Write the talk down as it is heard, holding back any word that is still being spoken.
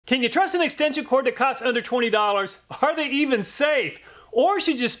Can you trust an extension cord that costs under $20? Are they even safe? Or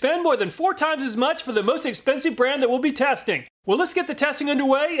should you spend more than 4 times as much for the most expensive brand that we'll be testing? Well, let's get the testing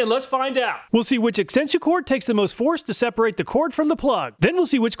underway and let's find out. We'll see which extension cord takes the most force to separate the cord from the plug. Then we'll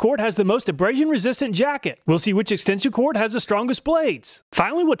see which cord has the most abrasion-resistant jacket. We'll see which extension cord has the strongest blades.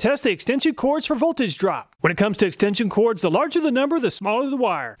 Finally, we'll test the extension cords for voltage drop. When it comes to extension cords, the larger the number, the smaller the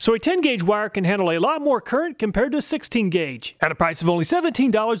wire. So a 10-gauge wire can handle a lot more current compared to a 16-gauge. At a price of only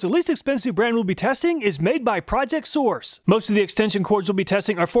 $17, the least expensive brand we'll be testing is made by Project Source. Most of the extension cords we'll be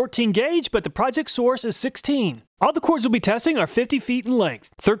testing are 14-gauge, but the Project Source is 16. All the cords we'll be testing are 50 feet in length,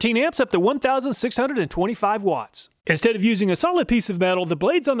 13 amps up to 1,625 watts. Instead of using a solid piece of metal, the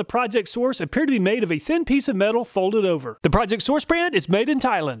blades on the Project Source appear to be made of a thin piece of metal folded over. The Project Source brand is made in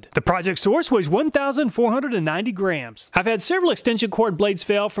Thailand. The Project Source weighs 1,490 grams. I've had several extension cord blades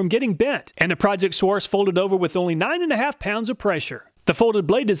fail from getting bent, and the Project Source folded over with only 9.5 pounds of pressure. The folded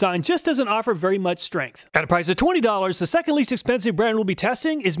blade design just doesn't offer very much strength. At a price of $20, the second least expensive brand we'll be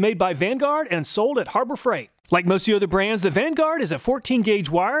testing is made by Vanguard and sold at Harbor Freight. Like most of the other brands, the Vanguard is a 14-gauge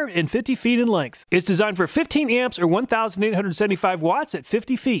wire and 50 feet in length. It's designed for 15 amps or 1,875 watts at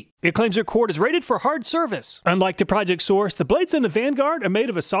 50 feet. It claims their cord is rated for hard service. Unlike the Project Source, the blades in the Vanguard are made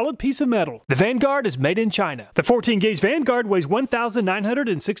of a solid piece of metal. The Vanguard is made in China. The 14-gauge Vanguard weighs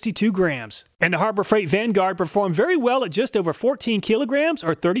 1,962 grams. And the Harbor Freight Vanguard performed very well at just over 14 kilograms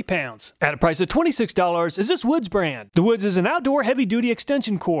or 30 pounds. At a price of $26 is this Woods brand. The Woods is an outdoor heavy-duty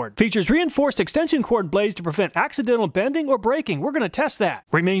extension cord. Features reinforced extension cord blades to prevent accidental bending or breaking. We're going to test that.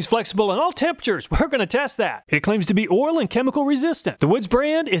 Remains flexible in all temperatures. We're going to test that. It claims to be oil and chemical resistant. The Woods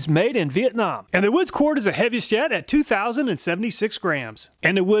brand is made in Vietnam. And the Woods cord is the heaviest yet at 2,076 grams.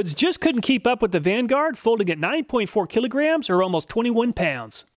 And the Woods just couldn't keep up with the Vanguard, folding at 9.4 kilograms or almost 21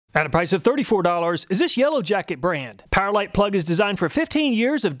 pounds. At a price of $34 is this Yellow Jacket brand. Powerlight plug is designed for 15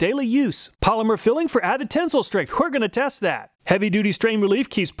 years of daily use. Polymer filling for added tensile strength. We're going to test that. Heavy-duty strain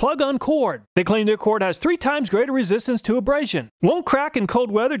relief keeps plug on cord. They claim their cord has 3 times greater resistance to abrasion. Won't crack in cold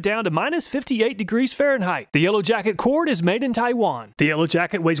weather down to minus 58 degrees Fahrenheit. The Yellow Jacket cord is made in Taiwan. The Yellow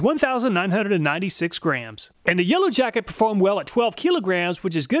Jacket weighs 1,996 grams. And the Yellow Jacket performed well at 12 kilograms,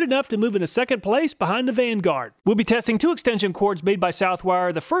 which is good enough to move into second place behind the Vanguard. We'll be testing 2 extension cords made by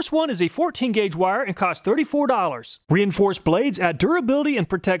Southwire. The first one is a 14-gauge wire and costs $34. Reinforced blades add durability and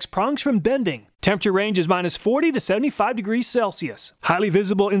protects prongs from bending. Temperature range is minus 40 to 75 degrees Celsius. Highly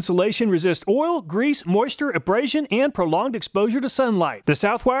visible insulation resists oil, grease, moisture, abrasion, and prolonged exposure to sunlight. The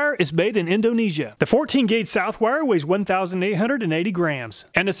Southwire is made in Indonesia. The 14-gauge Southwire weighs 1,880 grams.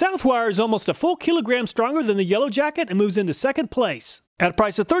 And the Southwire is almost a full kilogram stronger than the Yellow Jacket and moves into second place. At a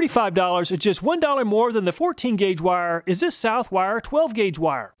price of $35, it's just $1 more than the 14-gauge wire is this Southwire 12-gauge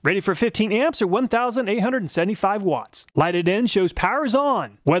wire. Rated for 15 amps or 1,875 watts. Lighted end shows power is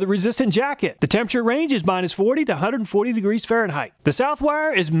on. Weather-resistant jacket. The temperature range is minus 40 to 140 degrees Fahrenheit. The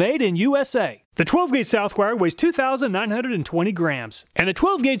Southwire is made in USA. The 12-gauge Southwire weighs 2,920 grams. And the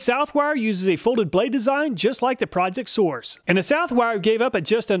 12-gauge Southwire uses a folded blade design just like the Project Source. And the Southwire gave up at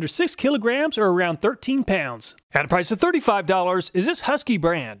just under 6 kilograms or around 13 pounds. At a price of $35 is this Husky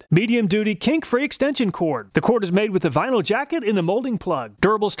brand. Medium-duty, kink-free extension cord. The cord is made with a vinyl jacket and a molding plug.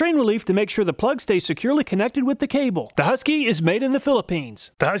 Durable strain relief to make sure the plug stays securely connected with the cable. The Husky is made in the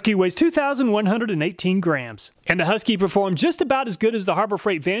Philippines. The Husky weighs 2,118 grams. And the Husky performed just about as good as the Harbor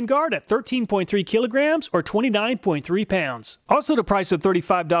Freight Vanguard at 13.3 kilograms or 29.3 pounds. Also the price of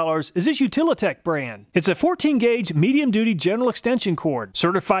 $35 is this Utilitech brand. It's a 14-gauge medium-duty general extension cord,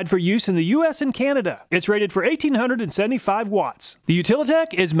 certified for use in the US and Canada. It's rated for 1,875 watts. The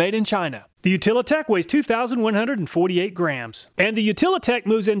Utilitech is made in China. The Utilitech weighs 2,148 grams. And the Utilitech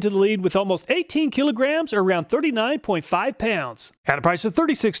moves into the lead with almost 18 kilograms or around 39.5 pounds. At a price of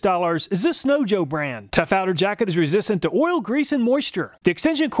 $36 is this Snow Joe brand. Tough outer jacket is resistant to oil, grease, and moisture. The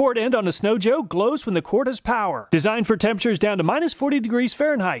extension cord end on the Snow Joe glows when the cord has power. Designed for temperatures down to minus 40 degrees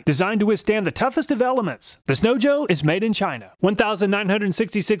Fahrenheit. Designed to withstand the toughest of elements. The Snow Joe is made in China.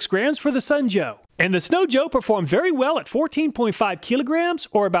 1,966 grams for the Sun Joe. And the Snow Joe performed very well at 14.5 kilograms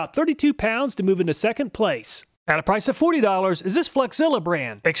or about 32 pounds to move into second place. At a price of $40 is this Flexzilla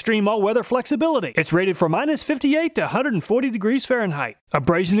brand. Extreme all-weather flexibility. It's rated for minus 58 to 140 degrees Fahrenheit.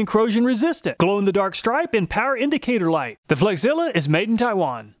 Abrasion and corrosion resistant. Glow-in-the-dark stripe and power indicator light. The Flexzilla is made in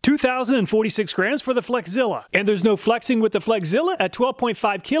Taiwan. 2,046 grams for the Flexzilla. And there's no flexing with the Flexzilla at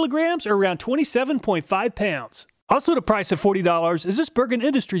 12.5 kilograms or around 27.5 pounds. Also at a price of $40 is this Bergen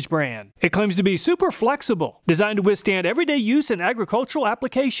Industries brand. It claims to be super flexible, designed to withstand everyday use in agricultural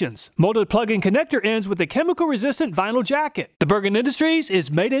applications. Molded plug-in connector ends with a chemical-resistant vinyl jacket. The Bergen Industries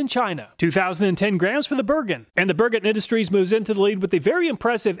is made in China. 2,010 grams for the Bergen. And the Bergen Industries moves into the lead with a very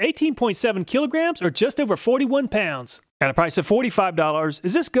impressive 18.7 kilograms or just over 41 pounds. At a price of $45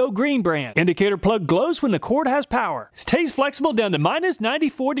 is this GoGreeen brand. Indicator plug glows when the cord has power. Stays flexible down to minus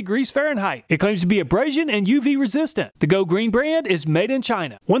 94 degrees Fahrenheit. It claims to be abrasion and UV resistant. The GoGreeen brand is made in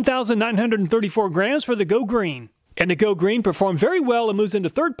China. 1,934 grams for the GoGreeen. And the GoGreeen performed very well and moves into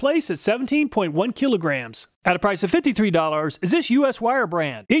third place at 17.1 kilograms. At a price of $53 is this US Wire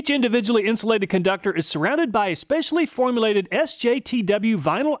brand. Each individually insulated conductor is surrounded by a specially formulated SJTW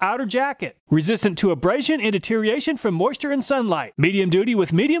vinyl outer jacket, resistant to abrasion and deterioration from moisture and sunlight. Medium duty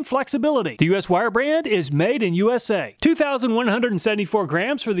with medium flexibility. The US Wire brand is made in USA. 2,174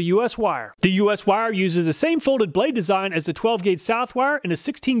 grams for the US Wire. The US Wire uses the same folded blade design as the 12-gauge Southwire and a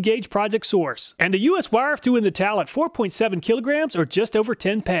 16-gauge Project Source. And the US Wire threw in the towel at 4.7 kilograms or just over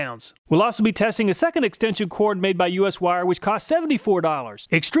 10 pounds. We'll also be testing a second extension cord made by US Wire, which costs $74.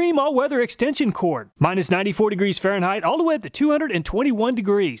 Extreme all-weather extension cord. Minus 94 degrees Fahrenheit all the way up to 221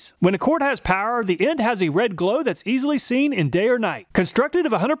 degrees. When a cord has power, the end has a red glow that's easily seen in day or night. Constructed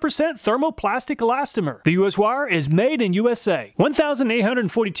of 100% thermoplastic elastomer. The US Wire is made in USA.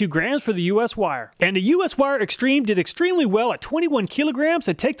 1,842 grams for the US Wire. And the US Wire Extreme did extremely well at 21 kilograms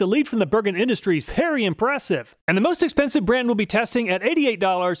and take the lead from the Bergen Industries. Very impressive. And the most expensive brand we'll be testing at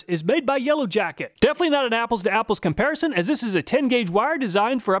 $88 is made by Yellow Jacket. Definitely not an apples to apples comparison, as this is a 10-gauge wire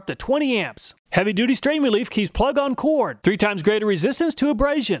designed for up to 20 amps. Heavy-duty strain relief keeps plug-on cord. 3 times greater resistance to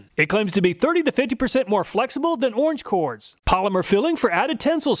abrasion. It claims to be 30 to 50% more flexible than orange cords. Polymer filling for added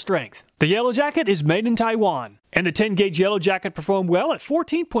tensile strength. The Yellow Jacket is made in Taiwan. And the 10-gauge Yellow Jacket performed well at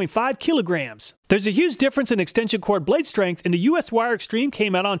 14.5 kilograms. There's a huge difference in extension cord blade strength, and the US Wire Extreme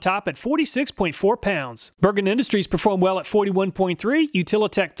came out on top at 46.4 pounds. Bergen Industries performed well at 41.3,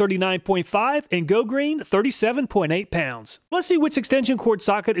 Utilitech 39.5, and GoGreeen 37.8 pounds. Let's see which extension cord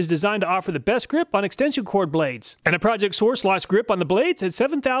socket is designed to offer the best grip on extension cord blades. And a Project Source lost grip on the blades at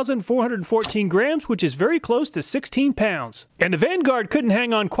 7,414 grams, which is very close to 16 pounds. And the Vanguard couldn't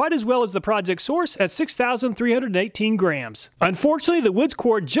hang on quite as well as the Project Source at 6,318 grams. Unfortunately, the Woods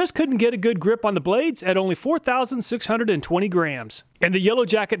cord just couldn't get a good grip on the blades at only 4,620 grams. And the Yellow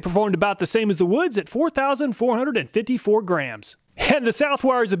Jacket performed about the same as the Woods at 4,454 grams. And the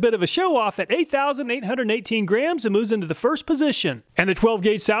Southwire is a bit of a show-off at 8,818 grams and moves into the first position. And the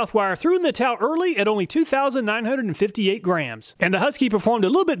 12-gauge Southwire threw in the towel early at only 2,958 grams. And the Husky performed a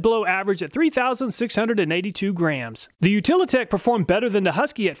little bit below average at 3,682 grams. The Utilitech performed better than the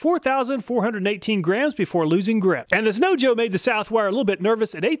Husky at 4,418 grams before losing grip. And the Snow Joe made the Southwire a little bit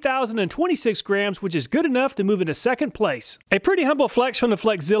nervous at 8,026 grams, which is good enough to move into second place. A pretty humble flex from the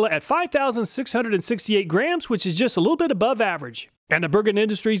Flexzilla at 5,668 grams, which is just a little bit above average. And the Bergen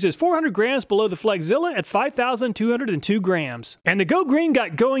Industries is 400 grams below the Flexzilla at 5,202 grams. And the GoGreeen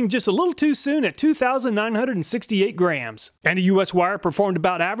got going just a little too soon at 2,968 grams. And the US Wire performed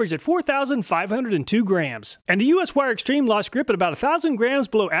about average at 4,502 grams. And the US Wire Extreme lost grip at about 1,000 grams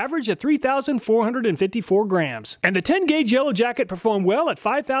below average at 3,454 grams. And the 10-gauge Yellow Jacket performed well at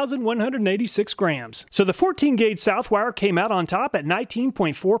 5,186 grams. So the 14-gauge Southwire came out on top at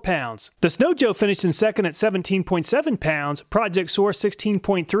 19.4 pounds. The Snow Joe finished in second at 17.7 pounds. Project Source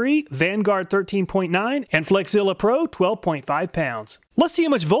 16.3, Vanguard 13.9, and Flexzilla Pro 12.5 pounds. Let's see how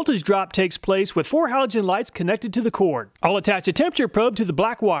much voltage drop takes place with 4 halogen lights connected to the cord. I'll attach a temperature probe to the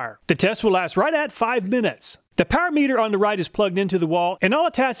black wire. The test will last right at 5 minutes. The power meter on the right is plugged into the wall, and I'll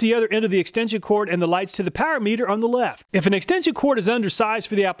attach the other end of the extension cord and the lights to the power meter on the left. If an extension cord is undersized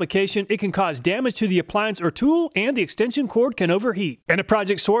for the application, it can cause damage to the appliance or tool, and the extension cord can overheat. And a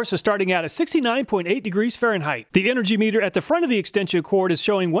Project Source is starting out at 69.8 degrees Fahrenheit. The energy meter at the front of the extension cord is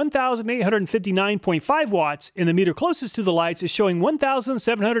showing 1,859.5 watts, and the meter closest to the lights is showing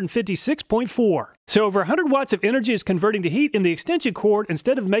 1,756.4. So over 100 watts of energy is converting to heat in the extension cord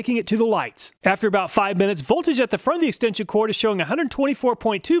instead of making it to the lights. After about 5 minutes, voltage at the front of the extension cord is showing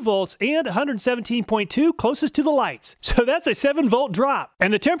 124.2 volts and 117.2 closest to the lights. So that's a 7-volt drop.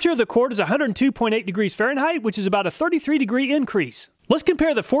 And the temperature of the cord is 102.8 degrees Fahrenheit, which is about a 33-degree increase. Let's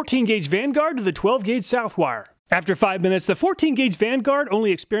compare the 14-gauge Vanguard to the 12-gauge Southwire. After 5 minutes, the 14-gauge Vanguard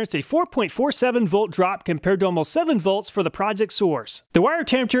only experienced a 4.47 volt drop compared to almost 7 volts for the Project Source. The wire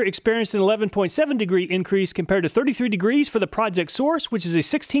temperature experienced an 11.7 degree increase compared to 33 degrees for the Project Source, which is a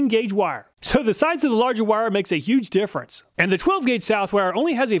 16-gauge wire. So the size of the larger wire makes a huge difference. And the 12-gauge Southwire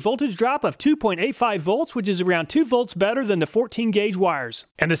only has a voltage drop of 2.85 volts, which is around 2 volts better than the 14-gauge wires.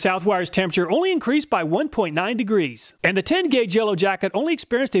 And the Southwire's temperature only increased by 1.9 degrees. And the 10-gauge Yellow Jacket only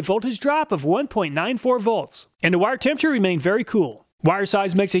experienced a voltage drop of 1.94 volts. And the wire temperature remained very cool. Wire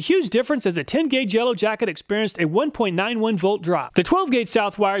size makes a huge difference as a 10-gauge Yellow Jacket experienced a 1.91 volt drop. The 12-gauge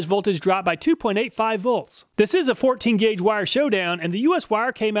Southwire's voltage dropped by 2.85 volts. This is a 14-gauge wire showdown, and the US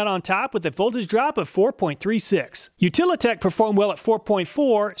wire came out on top with a voltage drop of 4.36. Utilitech performed well at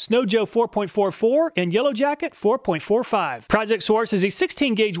 4.4, Snow Joe 4.44, and Yellow Jacket 4.45. Project Source is a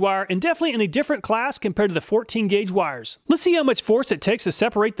 16-gauge wire and definitely in a different class compared to the 14-gauge wires. Let's see how much force it takes to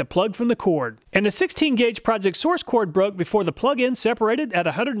separate the plug from the cord. And the 16-gauge Project Source cord broke before the plug-in separated at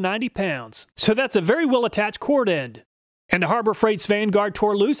 190 pounds. So that's a very well attached cord end. And the Harbor Freight's Vanguard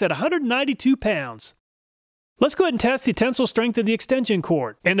tore loose at 192 pounds. Let's go ahead and test the tensile strength of the extension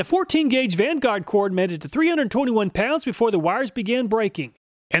cord. And the 14-gauge Vanguard cord made it to 321 pounds before the wires began breaking.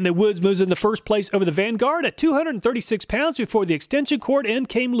 And the Woods moves in the first place over the Vanguard at 236 pounds before the extension cord end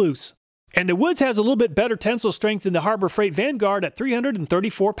came loose. And the Woods has a little bit better tensile strength than the Harbor Freight Vanguard at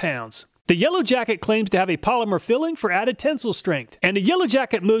 334 pounds. The Yellow Jacket claims to have a polymer filling for added tensile strength, and the Yellow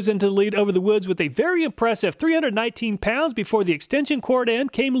Jacket moves into the lead over the Woods with a very impressive 319 pounds before the extension cord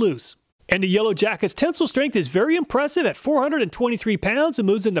end came loose. And the Yellow Jacket's tensile strength is very impressive at 423 pounds and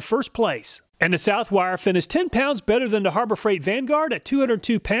moves into first place. And the Southwire finished 10 pounds better than the Harbor Freight Vanguard at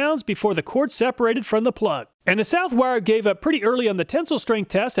 202 pounds before the cord separated from the plug. And the Southwire gave up pretty early on the tensile strength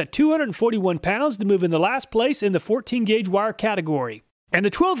test at 241 pounds to move into last place in the 14-gauge wire category. And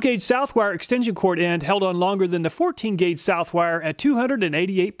the 12-gauge Southwire extension cord end held on longer than the 14-gauge Southwire at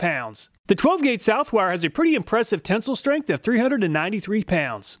 288 pounds. The 12-gauge Southwire has a pretty impressive tensile strength of 393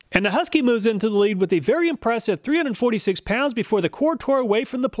 pounds. And the Husky moves into the lead with a very impressive 346 pounds before the cord tore away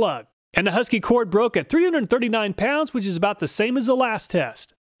from the plug. And the Husky cord broke at 339 pounds, which is about the same as the last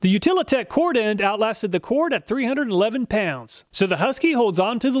test. The Utilitech cord end outlasted the cord at 311 pounds. So the Husky holds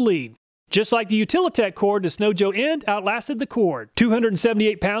on to the lead. Just like the Utilitech cord, the Snow Joe end outlasted the cord.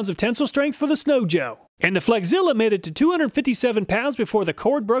 278 pounds of tensile strength for the Snow Joe. And the Flexzilla made it to 257 pounds before the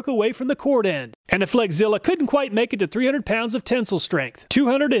cord broke away from the cord end. And the Flexzilla couldn't quite make it to 300 pounds of tensile strength.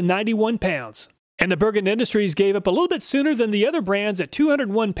 291 pounds. And the Bergen Industries gave up a little bit sooner than the other brands at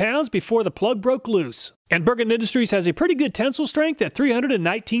 201 pounds before the plug broke loose. And Bergen Industries has a pretty good tensile strength at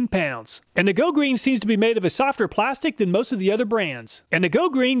 319 pounds. And the GoGreeen seems to be made of a softer plastic than most of the other brands. And the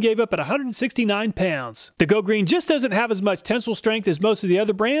GoGreeen gave up at 169 pounds. The GoGreeen just doesn't have as much tensile strength as most of the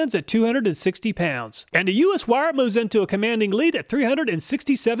other brands at 260 pounds. And the US wire moves into a commanding lead at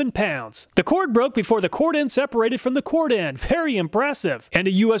 367 pounds. The cord broke before the cord end separated from the cord end. Very impressive. And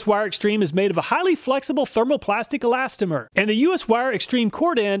the US Wire Extreme is made of a highly flexible thermoplastic elastomer. And the US Wire Extreme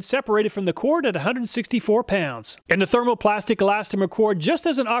cord end separated from the cord at 164 pounds. And the thermoplastic elastomer cord just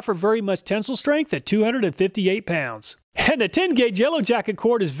doesn't offer very much tensile strength at 258 pounds. And the 10-gauge Yellow Jacket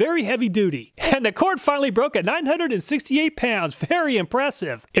cord is very heavy duty. And the cord finally broke at 968 pounds. Very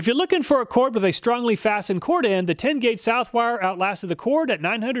impressive. If you're looking for a cord with a strongly fastened cord end, the 10-gauge Southwire outlasted the cord at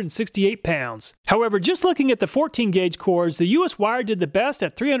 968 pounds. However, just looking at the 14-gauge cords, the US Wire did the best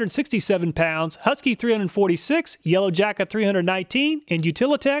at 367 pounds, Husky 346, Yellow Jacket 319, and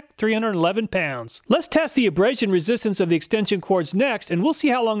Utilitech 311 pounds. Let's test the abrasion resistance of the extension cords next, and we'll see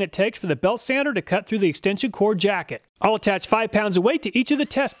how long it takes for the belt sander to cut through the extension cord jacket. I'll attach 5 pounds of weight to each of the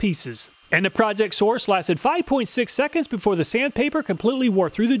test pieces. And the Project Source lasted 5.6 seconds before the sandpaper completely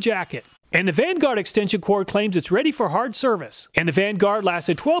wore through the jacket. And the Vanguard extension cord claims it's ready for hard service. And the Vanguard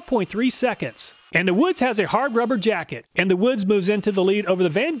lasted 12.3 seconds. And the Woods has a hard rubber jacket. And the Woods moves into the lead over the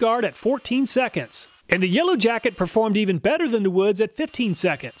Vanguard at 14 seconds. And the Yellow Jacket performed even better than the Woods at 15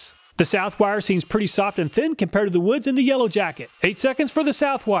 seconds. The Southwire seems pretty soft and thin compared to the Woods and the Yellow Jacket. 8 seconds for the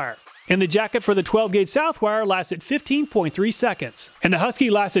Southwire. And the jacket for the 12-gauge Southwire lasted 15.3 seconds. And the Husky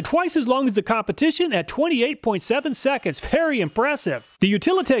lasted twice as long as the competition at 28.7 seconds. Very impressive. The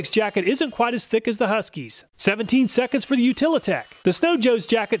Utilitech's jacket isn't quite as thick as the Husky's. 17 seconds for the Utilitech. The Snow Joe's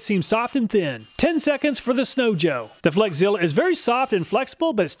jacket seems soft and thin. 10 seconds for the Snow Joe. The Flexzilla is very soft and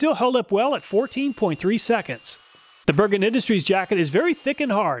flexible, but it still held up well at 14.3 seconds. The Bergen Industries jacket is very thick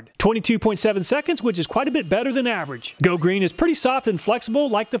and hard, 22.7 seconds, which is quite a bit better than average. GoGreeen is pretty soft and flexible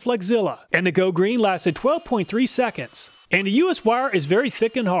like the Flexzilla, and the GoGreeen lasted 12.3 seconds. And the US Wire is very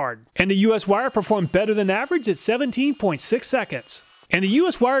thick and hard, and the US Wire performed better than average at 17.6 seconds. And the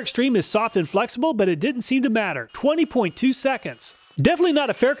US Wire Extreme is soft and flexible, but it didn't seem to matter, 20.2 seconds. Definitely not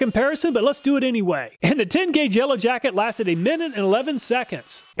a fair comparison, but let's do it anyway. And the 10 gauge yellow jacket lasted 1 minute and 11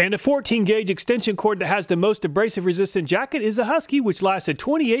 seconds. And the 14 gauge extension cord that has the most abrasive resistant jacket is the Husky, which lasted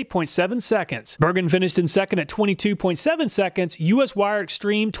 28.7 seconds. Bergen finished in second at 22.7 seconds, US Wire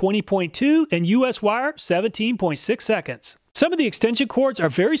Extreme 20.2, and US Wire 17.6 seconds. Some of the extension cords are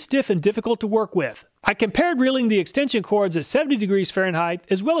very stiff and difficult to work with. I compared reeling the extension cords at 70 degrees Fahrenheit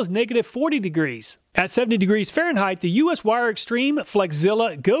as well as negative 40 degrees. At 70 degrees Fahrenheit, the US Wire Extreme,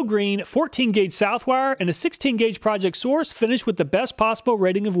 Flexzilla, GoGreeen, 14 gauge Southwire, and a 16 gauge Project Source finished with the best possible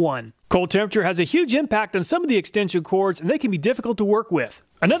rating of 1. Cold temperature has a huge impact on some of the extension cords and they can be difficult to work with.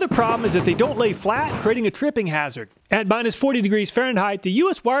 Another problem is that they don't lay flat, creating a tripping hazard. At minus 40 degrees Fahrenheit, the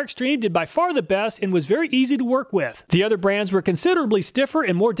US Wire Extreme did by far the best and was very easy to work with. The other brands were considerably stiffer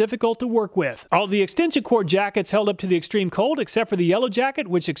and more difficult to work with. All the extension cord jackets held up to the extreme cold except for the yellow jacket,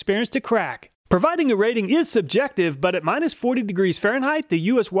 which experienced a crack. Providing a rating is subjective, but at minus 40 degrees Fahrenheit, the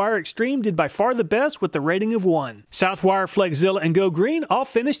US Wire Extreme did by far the best with the rating of 1. Southwire, Flexzilla, and GoGreeen all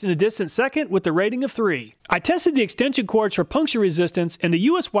finished in a distant second with the rating of 3. I tested the extension cords for puncture resistance, and the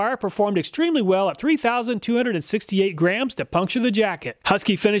US Wire performed extremely well at 3,268 grams to puncture the jacket.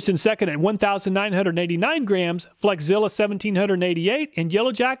 Husky finished in second at 1,989 grams, Flexzilla 1,788, and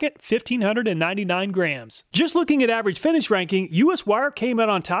Yellow Jacket 1,599 grams. Just looking at average finish ranking, US Wire came out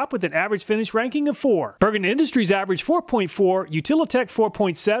on top with an average finish ranking of 4. Bergen Industries averaged 4.4, Utilitech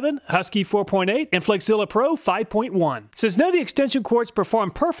 4.7, Husky 4.8, and Flexzilla Pro 5.1. Since none of the extension cords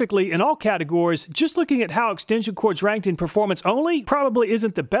performed perfectly in all categories, just looking at how extension cords ranked in performance only probably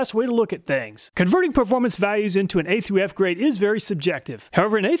isn't the best way to look at things. Converting performance values into an A through F grade is very subjective.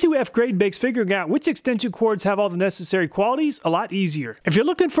 However, an A through F grade makes figuring out which extension cords have all the necessary qualities a lot easier. If you're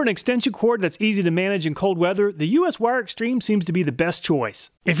looking for an extension cord that's easy to manage in cold weather, the US Wire Extreme seems to be the best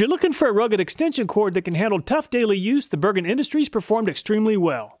choice. If you're looking for a rugged extension cord that can handle tough daily use, the Bergen Industries performed extremely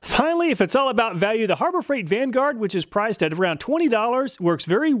well. Finally, if it's all about value, the Harbor Freight Vanguard, which is priced at around $20, works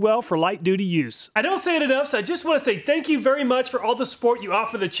very well for light duty use. I don't say it enough, so I just want to say thank you very much for all the support you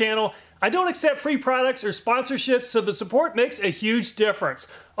offer the channel. I don't accept free products or sponsorships, so the support makes a huge difference.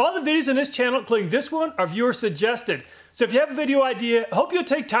 All the videos on this channel, including this one, are viewer suggested. So if you have a video idea, I hope you'll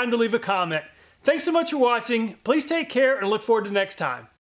take time to leave a comment. Thanks so much for watching. Please take care and look forward to next time.